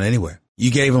 he's not going anywhere. You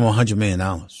gave him $100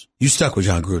 million. You stuck with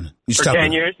John Gruden. You for stuck 10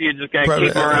 with years? You just got to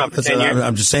keep him around for 10 years?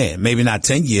 I'm just saying, maybe not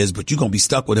 10 years, but you're going to be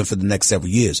stuck with him for the next several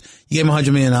years. You gave him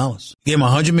 $100 million. You gave him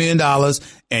 $100 million,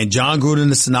 and John Gruden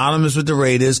is synonymous with the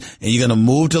Raiders, and you're going to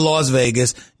move to Las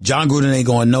Vegas. John Gruden ain't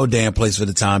going no damn place for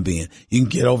the time being. You can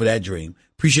get over that dream.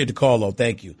 Appreciate the call, though.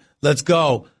 Thank you. Let's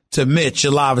go to Mitch.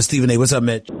 You're live with Stephen A. What's up,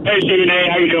 Mitch? Hey, Stephen A.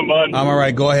 How you doing, bud? I'm all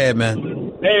right. Go ahead, man.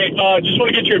 Hey, just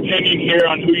want to get your opinion here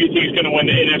on who you think is going to win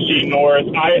the NFC North.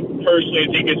 I personally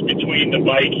think it's between the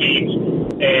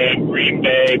Vikings and Green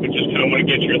Bay, but just kind of want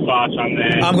to get your thoughts on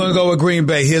that. I'm going to go with Green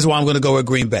Bay. Here's why I'm going to go with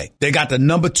Green Bay. They got the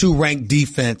number 2 ranked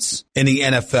defense in the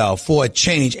NFL. For a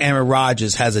change, Aaron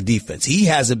Rodgers has a defense. He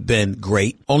hasn't been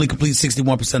great. Only completes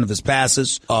 61% of his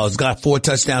passes. He's got 4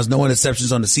 touchdowns, no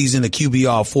interceptions on the season, a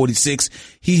QBR of 46.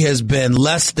 He has been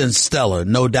less than stellar,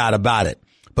 no doubt about it.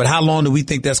 But how long do we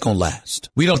think that's going to last?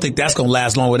 We don't think that's going to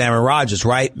last long with Aaron Rodgers,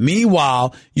 right?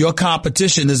 Meanwhile, your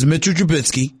competition is Mitchell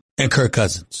Trubisky and Kirk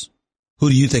Cousins. Who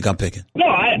do you think I'm picking? No,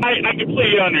 I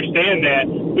completely understand that.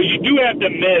 But you do have to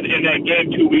admit in that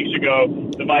game 2 weeks ago,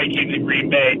 the Vikings and Green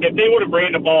Bay, if they would have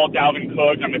ran the ball Dalvin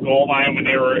Cook on the goal line when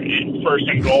they were in first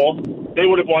and goal, they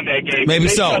would have won that game. Maybe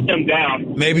they so. Shut them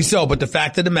down. Maybe so. But the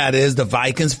fact of the matter is the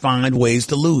Vikings find ways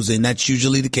to lose. And that's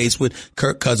usually the case with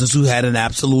Kirk Cousins, who had an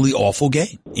absolutely awful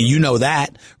game. And you know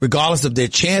that. Regardless of their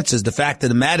chances, the fact of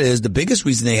the matter is the biggest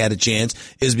reason they had a chance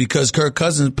is because Kirk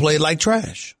Cousins played like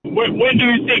trash. When do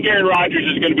you think Aaron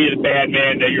Rodgers is going to be the bad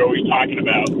man that you're always talking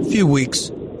about? A few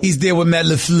weeks. He's there with Matt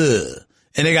LaFleur.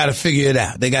 And they got to figure it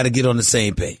out. They got to get on the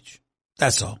same page.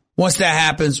 That's all. Once that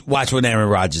happens, watch what Aaron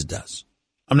Rodgers does.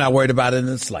 I'm not worried about it in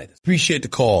the slightest. Appreciate the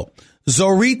call.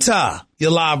 Zorita,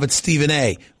 you're live with Stephen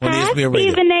A. Hi,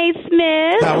 Stephen A.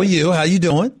 Smith. How are you? How you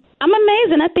doing? I'm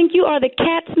amazing. I think you are the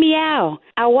cat's meow.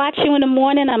 I watch you in the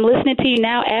morning. I'm listening to you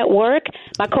now at work.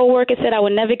 My coworker said I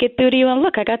would never get through to you, and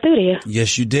look, I got through to you.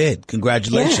 Yes, you did.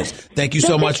 Congratulations. Yes. Thank you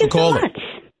so much for calling.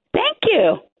 Thank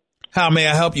you. How may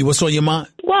I help you? What's on your mind?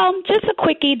 Well, just a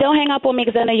quickie. Don't hang up on me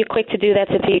because I know you're quick to do that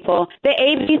to people. The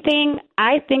AV thing,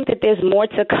 I think that there's more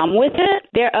to come with it.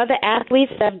 There are other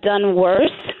athletes that have done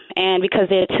worse, and because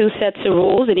there are 2 sets of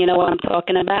rules, and you know what I'm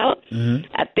talking about,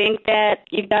 I think that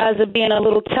you guys are being a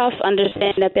little tough,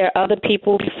 understanding that there are other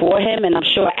people before him, and I'm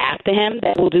sure after him,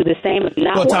 that will do the same, if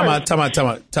not worse. Time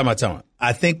out.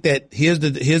 I think that here's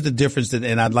the difference,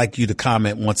 and I'd like you to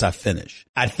comment once I finish.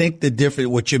 I think the difference,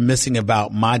 what you're missing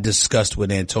about my disgust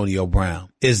with Antonio Brown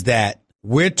is that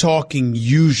we're talking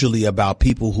usually about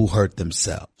people who hurt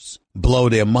themselves, blow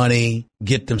their money,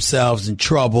 get themselves in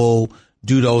trouble,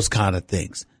 do those kind of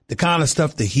things. The kind of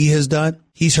stuff that he has done,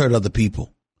 he's hurt other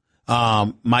people.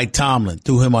 Mike Tomlin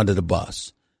threw him under the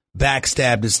bus,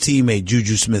 backstabbed his teammate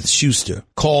Juju Smith-Schuster,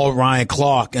 called Ryan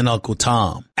Clark and Uncle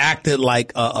Tom, acted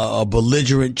like a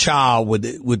belligerent child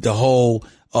with the whole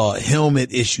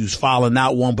helmet issues, filing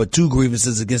not one but two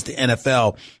grievances against the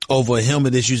NFL over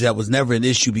helmet issues that was never an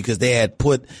issue because they had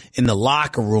put in the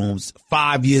locker rooms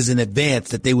 5 years in advance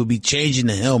that they would be changing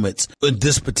the helmets in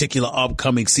this particular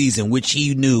upcoming season, which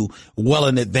he knew well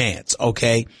in advance.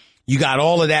 Okay. You got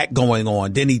all of that going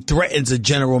on. Then he threatens a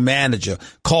general manager,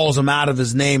 calls him out of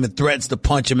his name and threatens to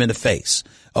punch him in the face.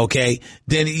 Okay.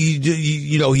 Then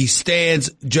he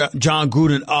stands John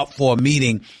Gruden up for a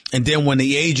meeting. And then when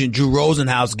the agent Drew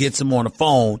Rosenhaus gets him on the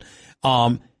phone,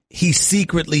 he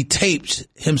secretly tapes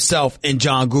himself and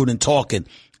John Gruden talking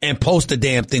and posts the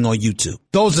damn thing on YouTube.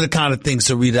 Those are the kind of things,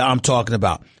 Sarita, I'm talking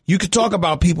about. You could talk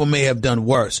about people may have done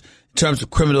worse in terms of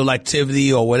criminal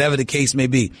activity or whatever the case may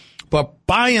be. But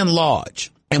by and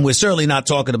large, and we're certainly not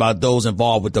talking about those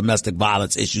involved with domestic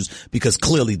violence issues because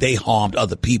clearly they harmed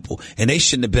other people and they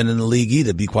shouldn't have been in the league either,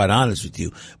 to be quite honest with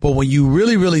you. But when you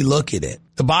really, really look at it,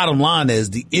 the bottom line is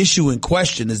the issue in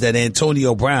question is that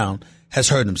Antonio Brown has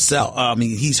hurt himself.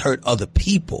 He's hurt other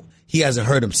people. He hasn't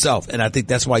hurt himself. And I think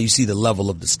that's why you see the level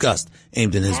of disgust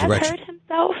aimed in his direction. Hurt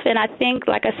himself, and I think,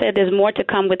 like I said, there's more to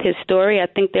come with his story. I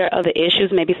think there are other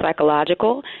issues, maybe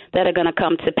psychological, that are going to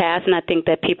come to pass, and I think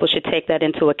that people should take that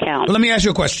into account. Well, let me ask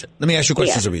you a question.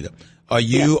 Zarita. Are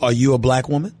you a black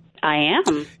woman? I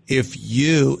am.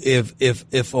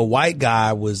 If a white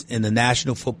guy was in the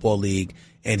National Football League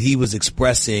and he was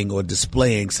expressing or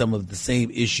displaying some of the same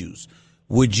issues,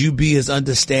 would you be as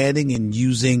understanding in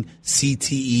using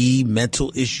CTE,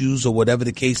 mental issues, or whatever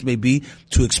the case may be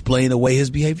to explain away his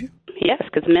behavior? Yes,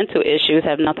 because mental issues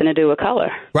have nothing to do with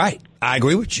color. Right. I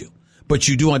agree with you. But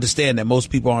you do understand that most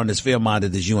people aren't as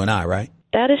fair-minded as you and I, right?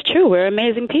 That is true. We're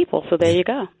amazing people, so there you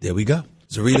go. There we go.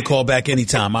 Zarita, call back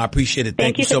anytime. I appreciate it.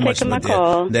 Thank you so much, my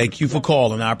call. Thank you for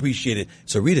calling. I appreciate it.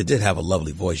 Zarita did have a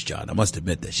lovely voice, John. I must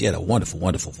admit that. She had a wonderful,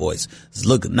 wonderful voice. It's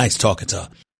nice talking to her.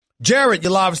 Jared,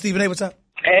 you're live with Stephen A. What's up?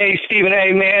 Hey, Stephen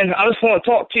A., man. I just want to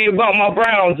talk to you about my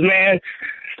Browns, man.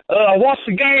 I watched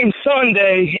the game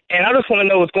Sunday, and I just want to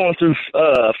know what's going through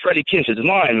Freddie Kitchens'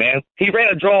 mind, man. He ran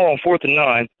a draw on 4th and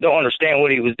 9. Don't understand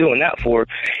what he was doing that for.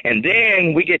 And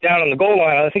then we get down on the goal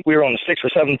line. I think we were on the 6th or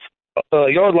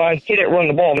 7th yard line. He didn't run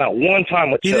the ball not one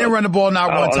time. He didn't run the ball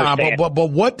not one time.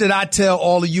 But what did I tell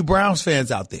all of you Browns fans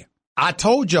out there? I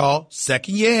told y'all,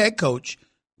 second-year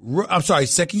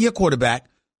quarterback,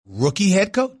 rookie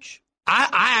head coach.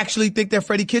 I actually think that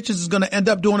Freddie Kitchens is going to end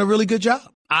up doing a really good job.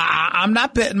 I'm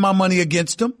not betting my money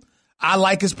against him. I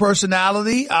like his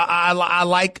personality. I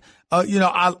like,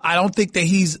 I don't think that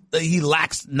he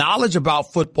lacks knowledge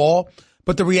about football.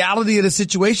 But the reality of the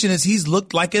situation is he's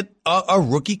looked like a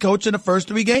rookie coach in the first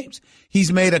 3 games.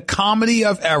 He's made a comedy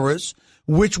of errors,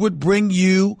 which would bring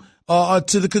you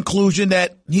to the conclusion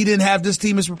that he didn't have this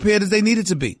team as prepared as they needed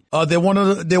to be. They're one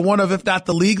of, if not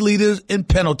the league leaders in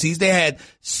penalties. They had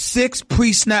 6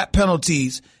 pre-snap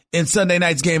penalties in Sunday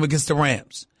night's game against the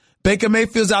Rams. Baker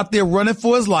Mayfield's out there running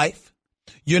for his life.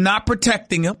 You're not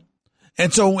protecting him.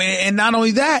 And not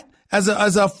only that, as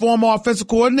a former offensive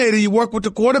coordinator, you work with the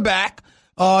quarterback.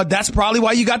 That's probably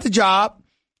why you got the job.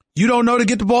 You don't know to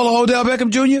get the ball to Odell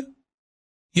Beckham Jr.?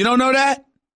 You don't know that?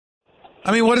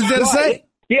 I mean, what is there to say?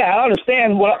 Yeah, I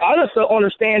understand. What I just don't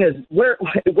understand is where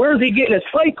is he getting his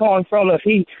play calling from? That's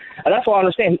why I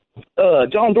understand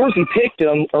John Dorsey picked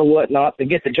him or whatnot to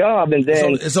get the job, and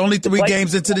then it's only 3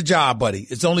 games into the job, buddy.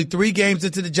 It's only 3 games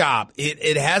into the job.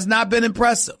 It has not been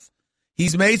impressive.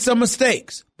 He's made some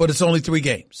mistakes, but it's only 3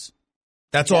 games.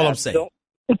 That's all I'm saying.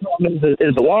 The problem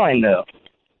is the line, though.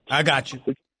 I got you.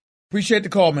 Appreciate the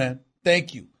call, man.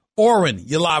 Thank you. Oren,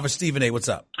 you're live with Stephen A. What's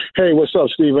up? Hey, what's up,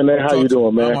 Stephen A.? How you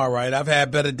doing, man? I'm all right. I've had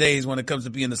better days when it comes to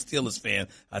being a Steelers fan.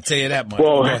 I'll tell you that much.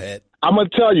 Well, go ahead. I'm going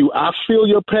to tell you, I feel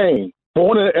your pain.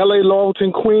 Born in L.A.,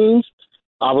 Laurelton, Queens.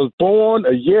 I was born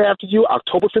a year after you,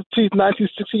 October 15th,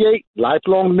 1968.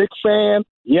 Lifelong Knicks fan,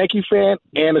 Yankee fan,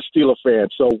 and a Steeler fan.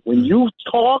 So when you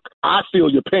talk, I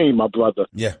feel your pain, my brother.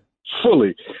 Yeah.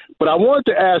 Fully. But I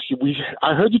wanted to ask you,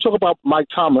 I heard you talk about Mike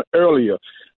Tomlin earlier.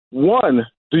 One,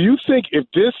 do you think if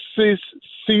this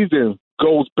season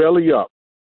goes belly up,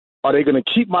 are they going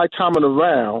to keep Mike Tomlin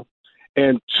around?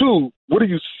 And 2, what do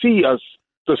you see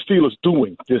the Steelers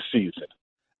doing this season?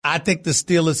 I think the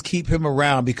Steelers keep him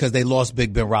around because they lost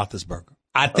Big Ben Roethlisberger.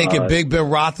 I think if Big Ben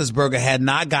Roethlisberger had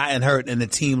not gotten hurt and the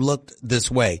team looked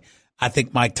this way, I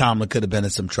think Mike Tomlin could have been in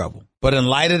some trouble. But in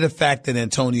light of the fact that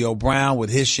Antonio Brown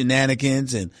with his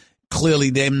shenanigans and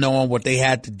clearly them knowing what they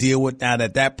had to deal with now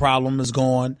that problem is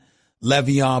gone,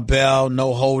 Le'Veon Bell,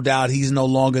 no holdout. He's no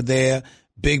longer there.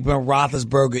 Big Ben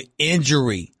Roethlisberger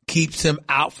injury keeps him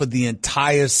out for the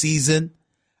entire season.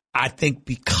 I think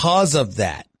because of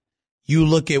that, you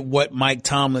look at what Mike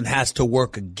Tomlin has to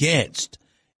work against,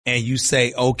 and you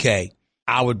say, okay,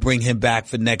 I would bring him back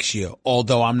for next year,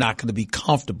 although I'm not going to be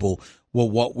comfortable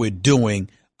with what we're doing.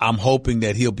 I'm hoping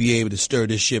that he'll be able to stir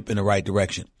this ship in the right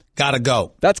direction. Gotta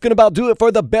go. That's going to about do it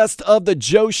for the Best of the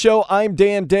Joe Show. I'm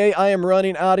Dan Day. I am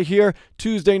running out of here.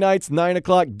 Tuesday nights, 9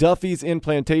 o'clock, Duffy's in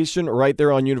Plantation, right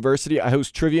there on University. I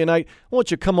host Trivia Night. I want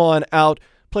you to come on out,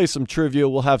 play some trivia.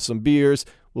 We'll have some beers.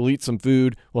 We'll eat some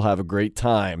food. We'll have a great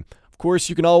time. Of course,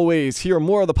 you can always hear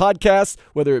more of the podcast,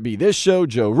 whether it be this show,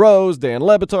 Joe Rose, Dan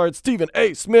Lebitard, Stephen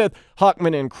A. Smith,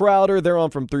 Hockman, and Crowder. They're on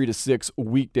from 3 to 6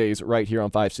 weekdays right here on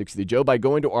 560 The Joe by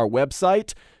going to our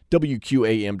website,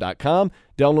 WQAM.com,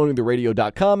 downloading the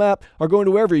radio.com app, or going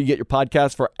to wherever you get your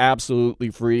podcast for absolutely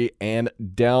free and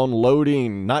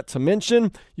downloading. Not to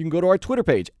mention, you can go to our Twitter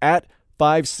page at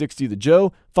 560 The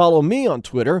Joe. Follow me on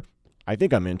Twitter. I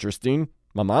think I'm interesting.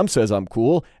 My mom says I'm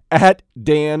cool. At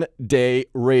Dan Day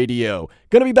Radio.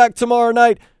 Gonna be back tomorrow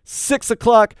night, 6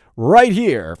 o'clock, right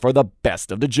here for the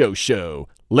Best of the Joe Show.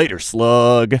 Later,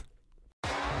 slug.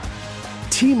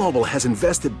 T-Mobile has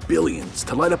invested billions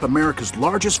to light up America's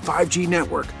largest 5G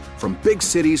network, from big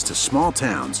cities to small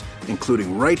towns,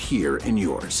 including right here in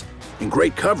yours. And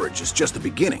great coverage is just the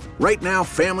beginning. Right now,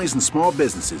 families and small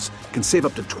businesses can save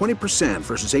up to 20%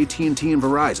 versus AT&T and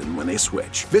Verizon when they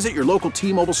switch. Visit your local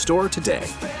T-Mobile store today.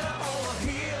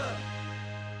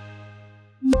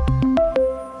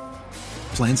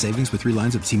 Plan savings with 3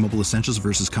 lines of T-Mobile Essentials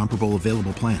versus comparable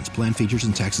available plans. Plan features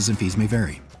and taxes and fees may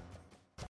vary.